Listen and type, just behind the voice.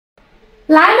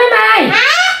来，妹妹，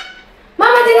妈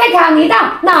妈今天考你一道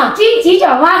脑筋急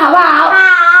转弯，好不好？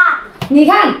好。你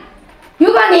看，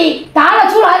如果你答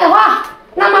得出来的话，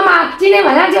那妈妈今天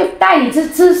晚上就带你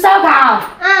吃烧烤，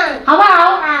好不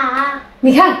好？好。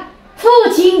你看，父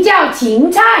亲叫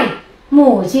芹菜，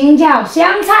母亲叫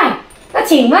香菜，那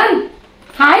请问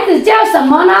孩子叫什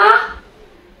么呢？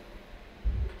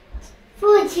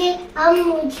父亲和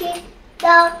母亲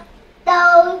都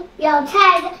有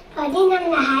菜字，肯定他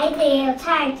们的孩子也有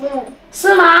菜字，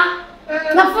是吗？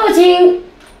那父亲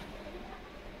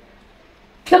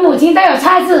跟母亲都有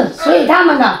菜字，所以他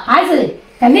们的孩子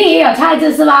肯定也有菜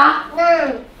字，是吧？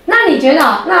那你觉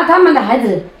得，那他们的孩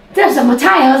子叫什么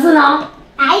菜合适呢？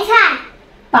白菜。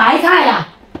白菜呀、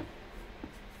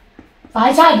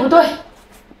白菜不对。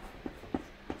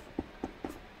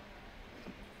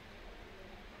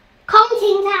空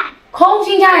心菜。空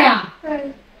心菜呀、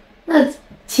那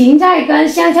芹菜跟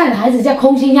香菜的孩子叫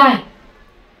空心菜，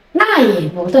那也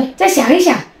不对。再想一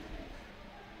想，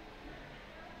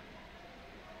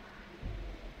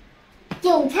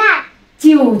韭菜。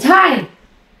韭菜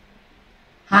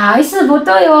还是不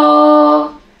对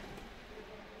哦。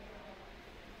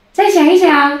再想一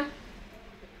想，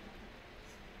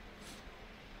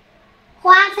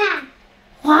花菜。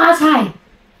花菜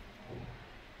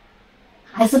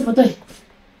还是不对。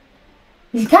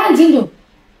你看清楚，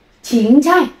芹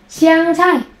菜、香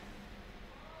菜、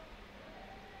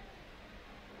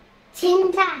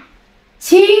青菜。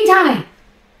青菜，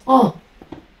哦，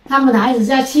他们的孩子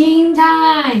叫青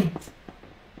菜，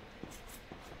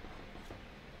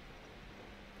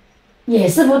也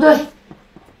是不对，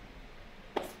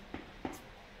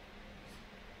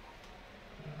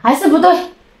还是不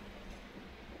对。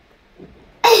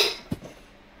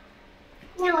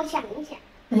让我想一想。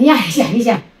等一下，想一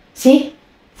想，行，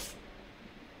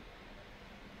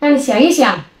那你想一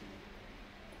想，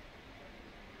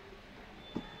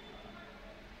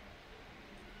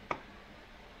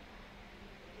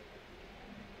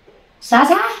啥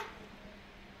菜？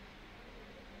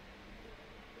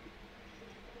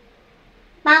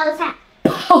包菜。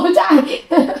包菜，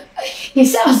你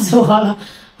笑死我了！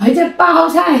还叫包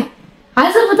菜，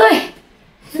还是不对。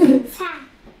紫菜。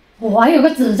我还有个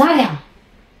紫菜呀、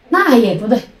那也不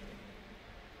对。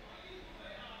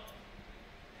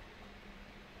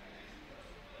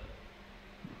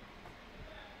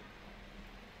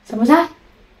什么菜？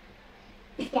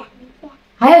想一下。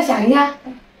还要想一下，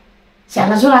想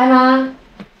得出来吗？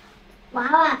娃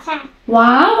娃菜。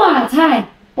娃娃菜，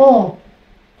哦，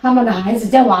他们的孩子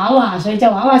叫娃娃，所以叫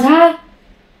娃娃菜，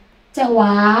叫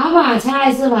娃娃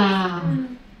菜是吧？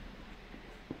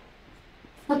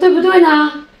那对不对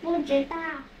呢？不知道。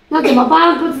那怎么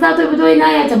办？不知道对不对？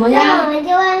那要怎么那我样？们就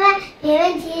问问评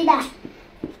论区的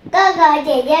哥哥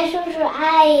姐姐、叔叔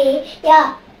阿姨，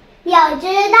有知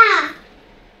道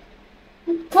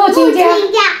父亲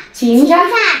叫芹菜，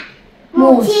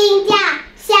母亲叫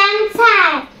香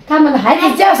菜，他们的孩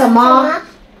子叫什么？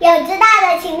有知道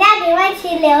的请在评论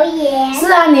区留言。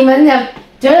是啊，你们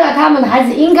觉得他们的孩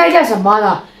子应该叫什么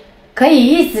的？可以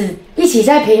一起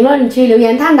在评论区留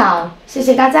言探讨。谢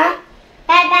谢大家，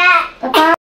拜拜。拜拜。